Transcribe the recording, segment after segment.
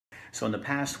So in the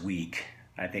past week,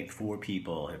 I think four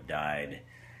people have died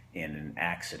in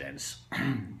accidents.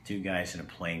 Two guys in a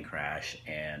plane crash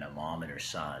and a mom and her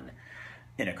son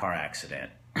in a car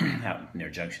accident out near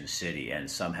Junction City. And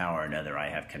somehow or another, I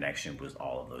have connection with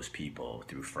all of those people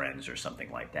through friends or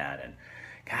something like that. And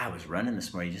God, I was running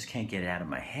this morning. You just can't get it out of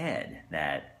my head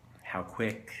that how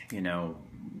quick,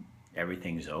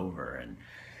 everything's over, and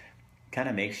kind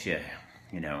of makes you,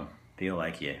 feel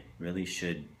like you really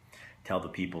should tell the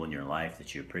people in your life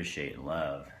that you appreciate and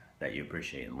love that you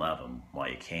appreciate and love them while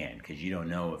you can, because you don't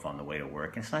know if on the way to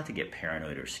work, and it's not to get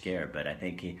paranoid or scared, but I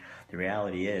think the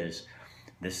reality is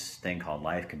this thing called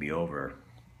life can be over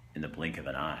in the blink of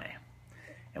an eye.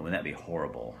 And wouldn't that be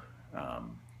horrible,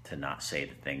 to not say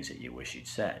the things that you wish you'd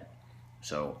said?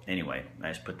 So anyway, I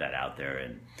just put that out there,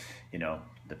 and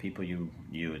the people you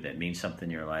that mean something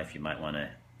in your life, you might want to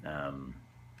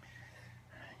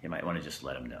just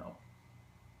let them know.